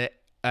 in the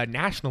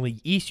National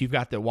League East, you've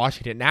got the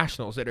Washington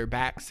Nationals that are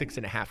back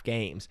 6.5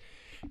 games.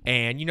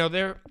 And,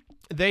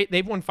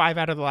 they've won 5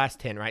 out of the last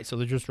 10, right? So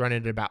they're just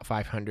running at about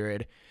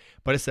 500.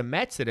 But it's the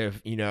Mets that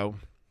have,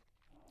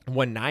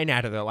 won 9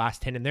 out of the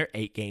last 10, and they're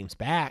 8 games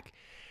back.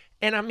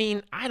 And, I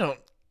mean, I don't,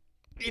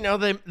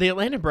 the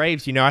Atlanta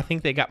Braves, I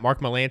think they got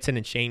Mark Melancon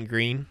and Shane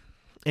Green.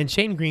 And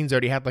Shane Green's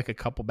already had, a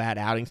couple bad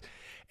outings.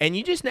 And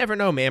you just never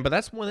know, man. But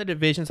that's one of the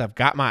divisions I've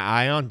got my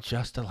eye on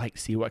just to,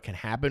 see what can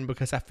happen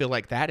because I feel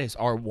like that is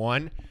our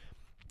one,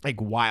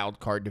 wild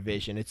card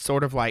division. It's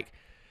sort of like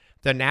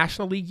the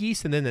National League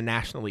East and then the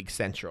National League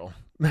Central.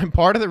 And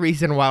part of the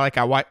reason why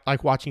I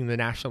like watching the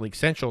National League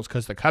Central is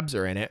because the Cubs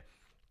are in it.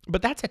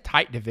 But that's a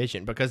tight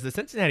division because the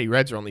Cincinnati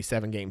Reds are only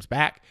 7 games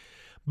back.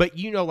 But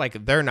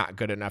they're not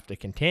good enough to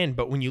contend.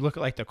 But when you look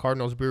at the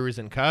Cardinals, Brewers,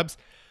 and Cubs,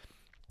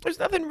 there's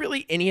nothing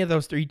really any of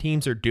those 3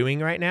 teams are doing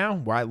right now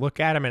where I look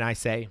at them and I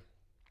say,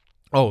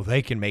 oh,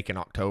 they can make an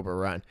October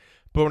run.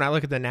 But when I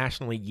look at the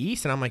National League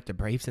East and I'm like the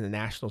Braves and the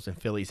Nationals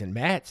and Phillies and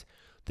Mets,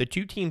 the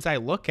 2 teams I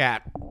look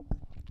at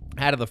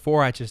out of the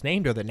 4 I just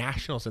named are the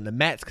Nationals and the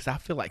Mets because I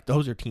feel like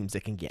those are teams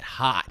that can get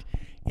hot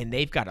and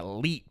they've got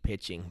elite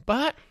pitching.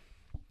 But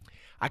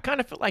I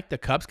kind of feel like the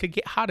Cubs could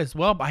get hot as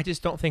well, but I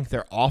just don't think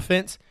their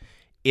offense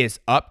is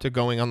up to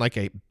going on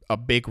a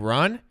big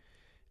run.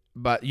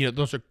 But,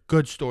 those are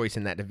good stories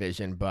in that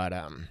division. But,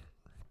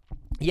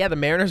 the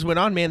Mariners went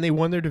on, man. They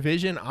won their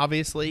division,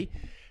 obviously.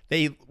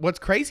 What's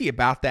crazy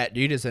about that,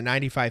 dude, is the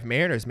 95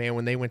 Mariners, man,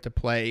 when they went to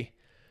play.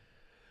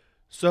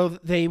 So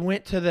they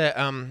went to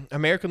the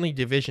American League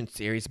Division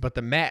Series, but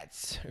the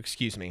Mets,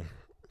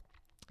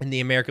 in the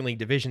American League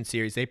Division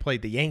Series, they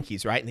played the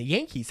Yankees, right? And the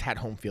Yankees had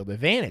home field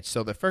advantage.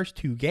 So the first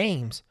 2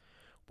 games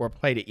were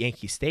played at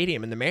Yankee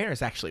Stadium, and the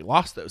Mariners actually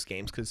lost those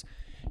games because,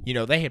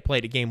 they had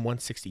played a game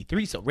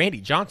 163, so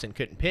Randy Johnson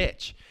couldn't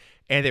pitch.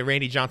 And then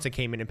Randy Johnson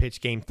came in and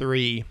pitched game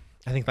 3,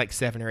 I think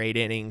 7 or 8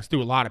 innings,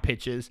 threw a lot of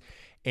pitches,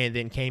 and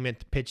then came in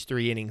to pitch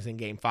 3 innings in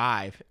game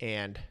 5.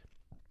 And,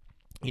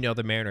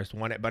 the Mariners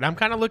won it. But I'm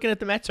kind of looking at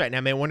the Mets right now,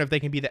 man. I wonder if they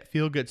can be that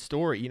feel-good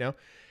story,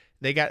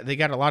 They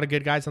got a lot of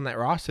good guys on that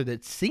roster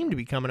that seem to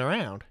be coming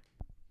around.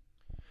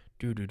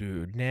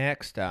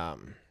 Next,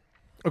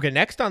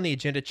 next on the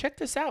agenda, check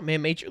this out,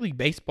 man. Major League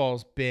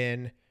Baseball's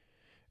been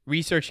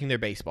researching their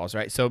baseballs,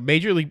 right? So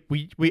Major League,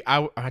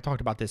 I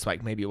talked about this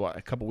maybe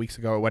a couple weeks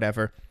ago or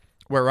whatever,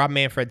 where Rob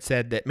Manfred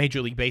said that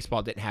Major League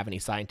Baseball didn't have any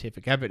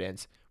scientific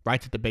evidence,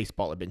 right, that the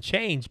baseball had been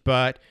changed,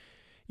 but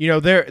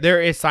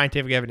there is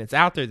scientific evidence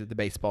out there that the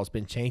baseball's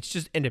been changed,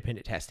 just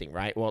independent testing,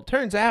 right? Well, it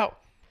turns out,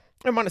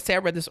 I want to say I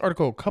read this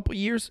article a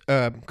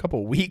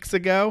couple weeks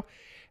ago,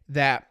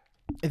 that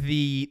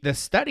the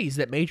studies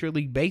that Major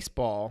League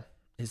Baseball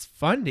is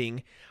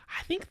funding,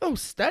 I think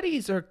those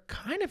studies are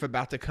kind of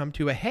about to come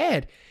to a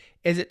head.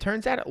 As it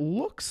turns out, it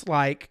looks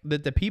like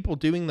that the people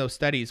doing those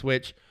studies,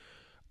 which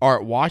are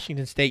at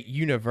Washington State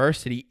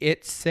University,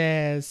 it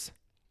says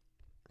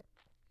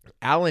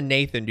Alan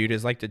Nathan, dude,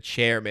 is the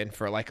chairman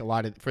for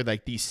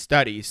these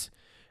studies,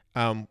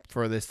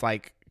 for this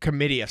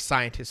committee of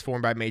scientists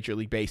formed by Major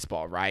League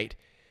Baseball, right?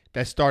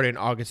 That started in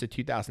August of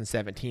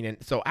 2017. And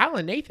so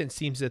Alan Nathan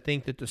seems to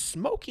think that the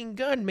smoking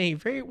gun may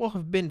very well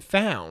have been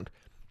found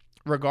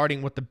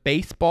regarding what the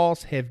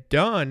baseballs have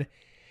done.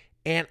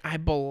 And I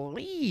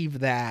believe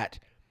that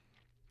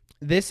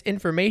this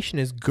information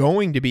is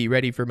going to be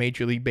ready for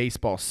Major League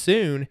Baseball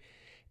soon.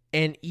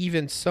 And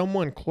even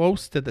someone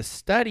close to the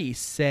study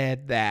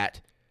said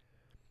that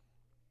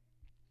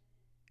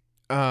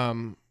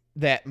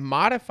that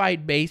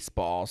modified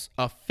baseballs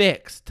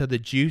affixed to the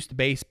juiced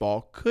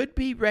baseball could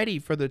be ready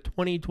for the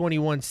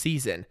 2021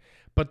 season.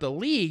 But the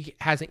league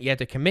hasn't yet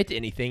to commit to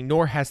anything,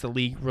 nor has the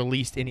league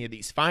released any of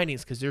these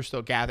findings because they're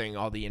still gathering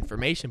all the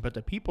information. But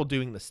the people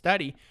doing the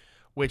study,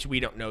 which we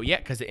don't know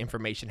yet because the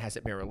information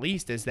hasn't been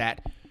released, is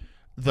that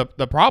the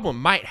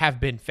problem might have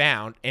been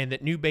found and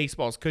that new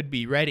baseballs could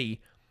be ready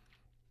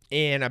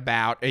in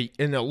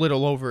a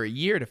little over a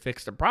year to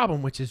fix the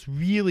problem, which is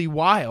really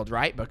wild,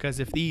 right? Because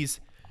if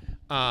these,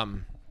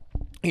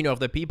 if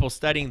the people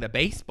studying the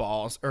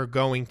baseballs are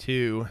going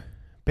to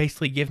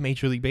basically give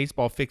Major League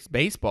Baseball fixed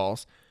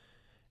baseballs,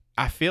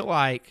 I feel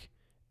like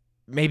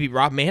maybe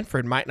Rob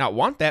Manfred might not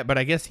want that, but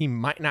I guess he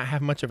might not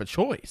have much of a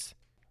choice.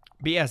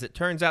 But yeah, as it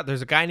turns out,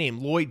 there's a guy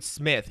named Lloyd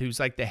Smith who's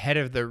like the head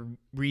of the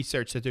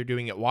research that they're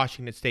doing at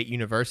Washington State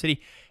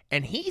University.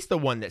 And he's the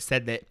one that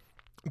said that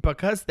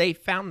because they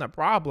found the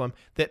problem,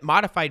 that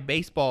modified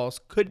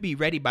baseballs could be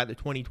ready by the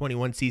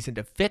 2021 season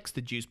to fix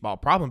the juice ball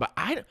problem. But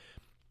I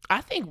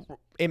think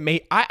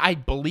I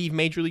believe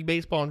Major League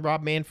Baseball and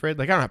Rob Manfred,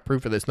 like I don't have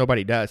proof of this,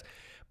 nobody does,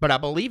 but I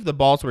believe the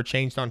balls were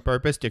changed on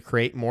purpose to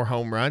create more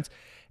home runs.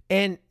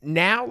 And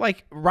now,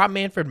 like, Rob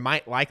Manfred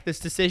might like this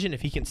decision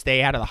if he can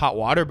stay out of the hot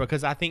water,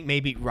 because I think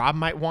maybe Rob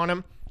might want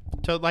him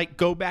to, like,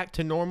 go back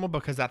to normal,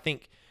 because I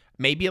think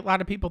maybe a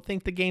lot of people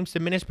think the game's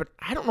diminished, but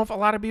I don't know if a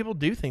lot of people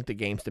do think the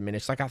game's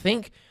diminished. Like, I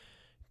think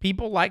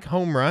people like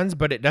home runs,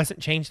 but it doesn't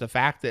change the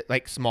fact that,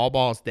 like, small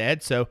ball's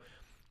dead. So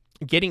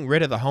getting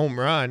rid of the home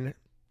run,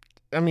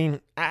 I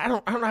mean, I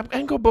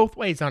can go both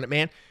ways on it,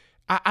 man.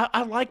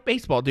 I like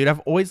baseball, dude. I've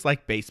always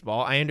liked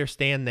baseball. I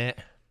understand that.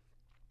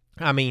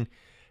 I mean,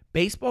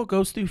 baseball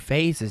goes through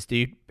phases,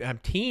 dude.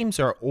 Teams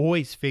are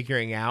always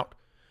figuring out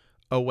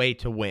a way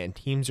to win.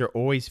 Teams are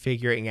always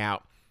figuring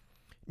out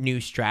new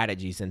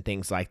strategies and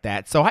things like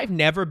that. So I've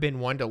never been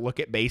one to look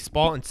at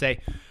baseball and say,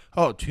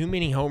 oh, too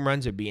many home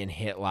runs are being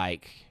hit.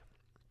 Like,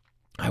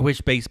 I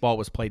wish baseball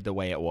was played the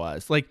way it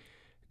was. Like,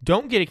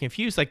 don't get it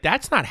confused. Like,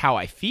 that's not how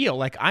I feel.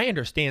 Like, I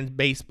understand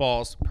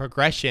baseball's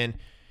progression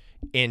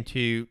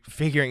into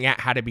figuring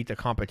out how to beat the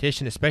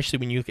competition, especially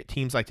when you look at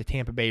teams like the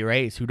Tampa Bay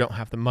Rays who don't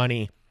have the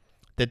money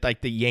that like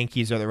the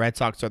Yankees or the Red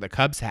Sox or the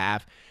Cubs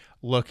have,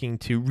 looking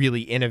to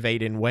really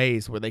innovate in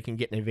ways where they can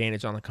get an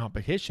advantage on the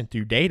competition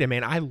through data.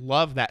 Man, I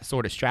love that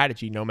sort of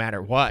strategy no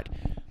matter what.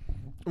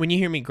 When you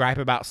hear me gripe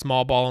about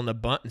small ball on the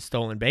bunt and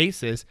stolen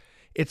bases,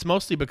 it's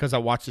mostly because I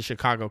watch the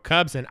Chicago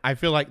Cubs and I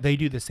feel like they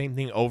do the same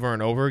thing over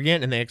and over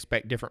again and they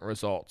expect different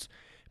results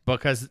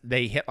because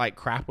they hit like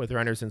crap with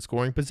runners in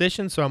scoring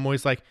position. So I'm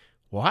always like,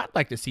 well, I'd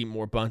like to see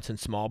more bunts in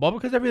small ball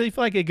because I really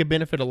feel like it could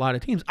benefit a lot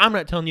of teams. I'm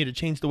not telling you to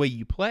change the way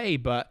you play,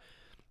 but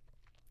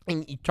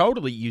and you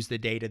totally use the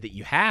data that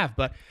you have.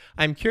 But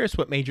I'm curious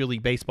what Major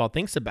League Baseball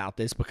thinks about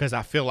this, because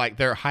I feel like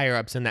there are higher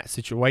ups in that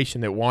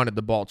situation that wanted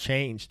the ball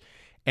changed.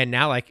 And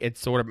now like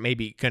it's sort of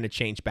maybe going to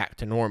change back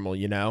to normal,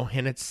 you know?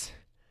 And it's,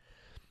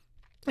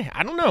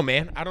 I don't know,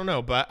 man. I don't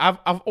know. But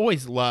I've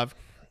always loved,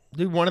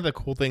 dude, one of the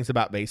cool things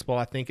about baseball,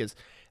 I think, is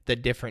the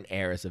different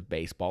eras of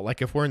baseball.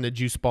 Like if we're in the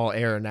juice ball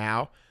era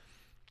now,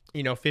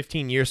 you know,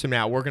 15 years from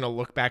now, we're going to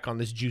look back on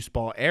this juice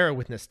ball era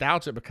with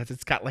nostalgia because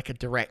it's got like a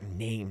direct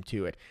name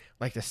to it,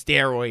 like the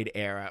steroid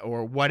era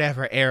or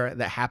whatever era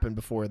that happened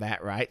before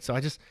that, right? So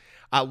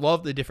I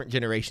love the different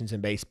generations in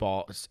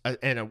baseball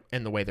and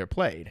the way they're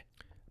played.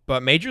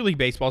 But Major League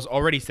Baseball's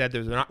already said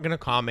they're not going to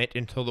comment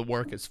until the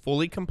work is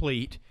fully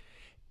complete.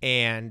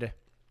 And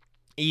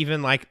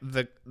even like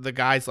the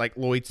guys like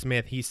Lloyd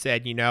Smith, he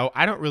said, you know,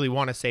 I don't really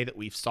want to say that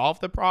we've solved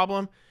the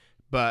problem,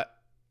 but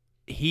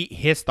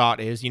his thought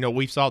is, you know,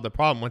 we've solved the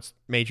problem once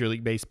Major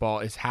League Baseball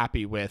is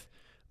happy with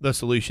the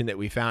solution that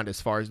we found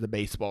as far as the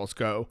baseballs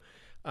go.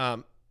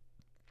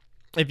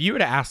 If you were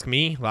to ask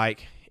me,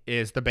 like,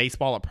 is the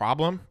baseball a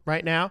problem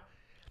right now?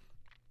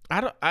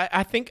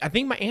 I think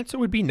my answer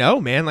would be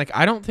no, man. Like,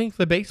 I don't think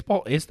the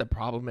baseball is the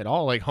problem at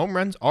all. Like, home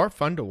runs are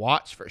fun to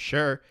watch for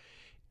sure.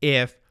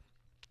 If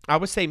I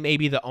would say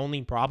maybe the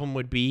only problem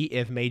would be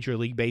if Major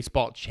League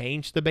Baseball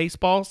changed the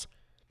baseballs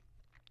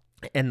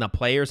and the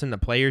players and the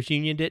players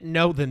union didn't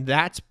know, then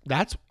that's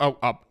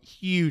a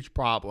huge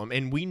problem.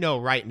 And we know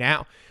right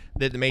now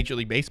that the Major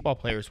League Baseball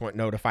players weren't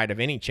notified of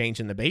any change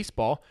in the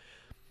baseball.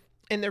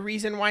 And the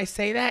reason why I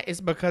say that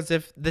is because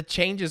if the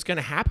change is going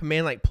to happen,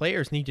 man, like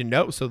players need to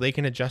know so they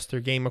can adjust their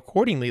game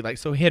accordingly. Like,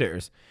 so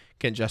hitters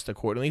can adjust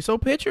accordingly, so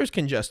pitchers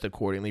can adjust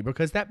accordingly,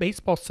 because that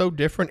baseball's so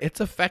different. It's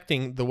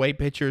affecting the way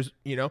pitchers,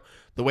 you know,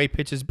 the way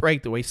pitches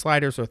break, the way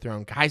sliders are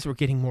thrown. Guys were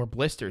getting more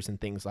blisters and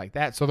things like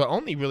that. So the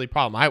only really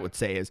problem I would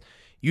say is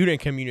you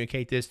didn't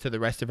communicate this to the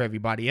rest of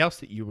everybody else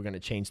that you were going to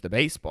change the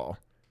baseball.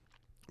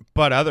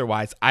 But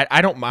otherwise,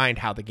 I don't mind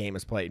how the game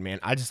is played, man.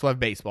 I just love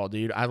baseball,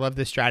 dude. I love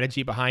the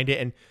strategy behind it.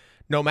 And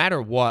no matter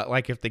what,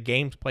 like if the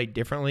game's played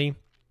differently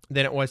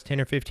than it was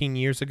 10 or 15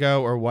 years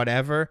ago or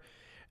whatever,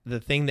 the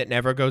thing that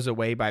never goes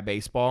away by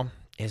baseball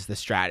is the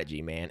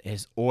strategy, man.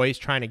 Is always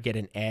trying to get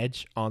an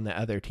edge on the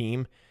other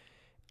team.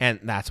 And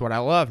that's what I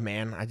love,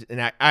 man.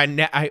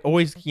 I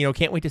always, you know,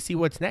 can't wait to see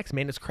what's next,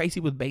 man. It's crazy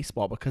with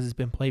baseball because it's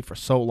been played for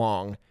so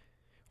long,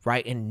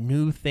 right? And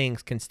new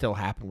things can still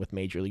happen with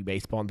Major League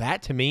Baseball. And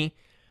that, to me,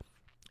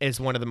 is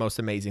one of the most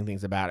amazing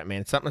things about it,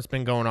 man. It's something that's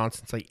been going on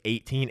since like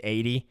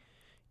 1880,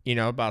 you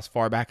know, about as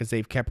far back as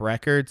they've kept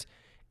records.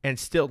 And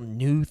still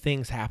new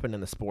things happen in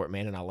the sport,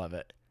 man, and I love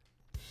it.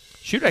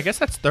 Shoot, I guess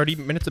that's 30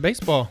 minutes of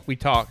baseball we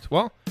talked.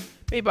 Well,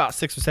 maybe about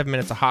 6 or 7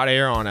 minutes of hot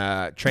air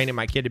on training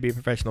my kid to be a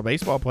professional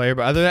baseball player.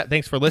 But other than that,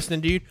 thanks for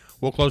listening, dude.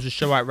 We'll close the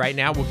show out right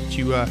now. We'll get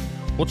you.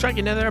 We'll try to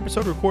get another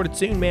episode recorded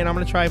soon, man. I'm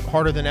gonna try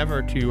harder than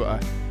ever to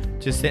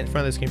just sit in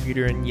front of this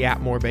computer and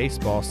yap more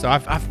baseball. So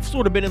I've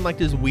sort of been in like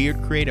this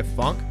weird creative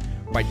funk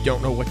I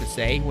don't know what to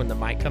say when the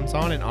mic comes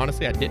on. And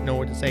honestly, I didn't know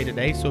what to say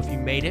today. So if you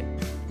made it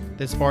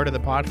this far to the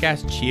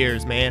podcast,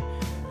 cheers, man.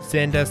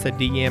 Send us a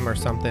DM or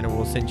something and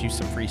we'll send you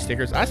some free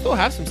stickers. I still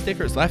have some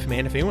stickers left,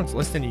 man. If anyone's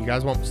listening, you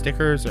guys want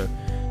stickers or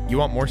you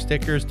want more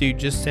stickers, dude,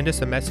 just send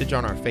us a message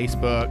on our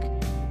Facebook,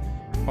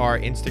 our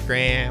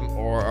Instagram,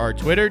 or our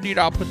Twitter. Dude,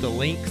 I'll put the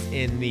links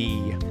in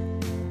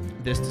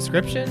this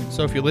description.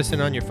 So if you're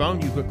listening on your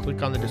phone, you could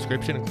click on the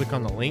description and click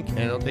on the link, and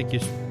it'll take you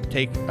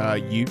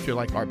to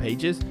like our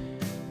pages,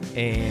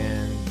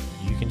 and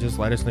you can just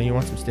let us know you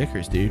want some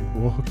stickers, dude.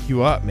 We'll hook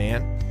you up,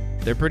 man.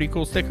 They're pretty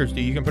cool stickers,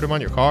 dude. You can put them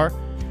on your car.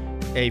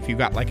 Hey, if you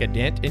got like a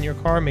dent in your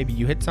car, maybe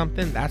you hit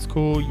something, that's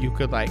cool. You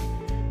could like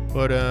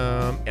put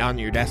them on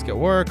your desk at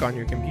work, on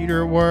your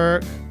computer at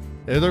work.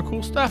 They're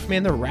cool stuff,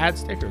 man. They're rad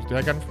stickers, dude.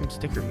 I got them from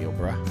Sticker Mule,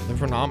 bro. They're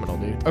phenomenal,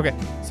 dude. Okay,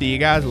 see you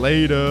guys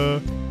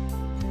later.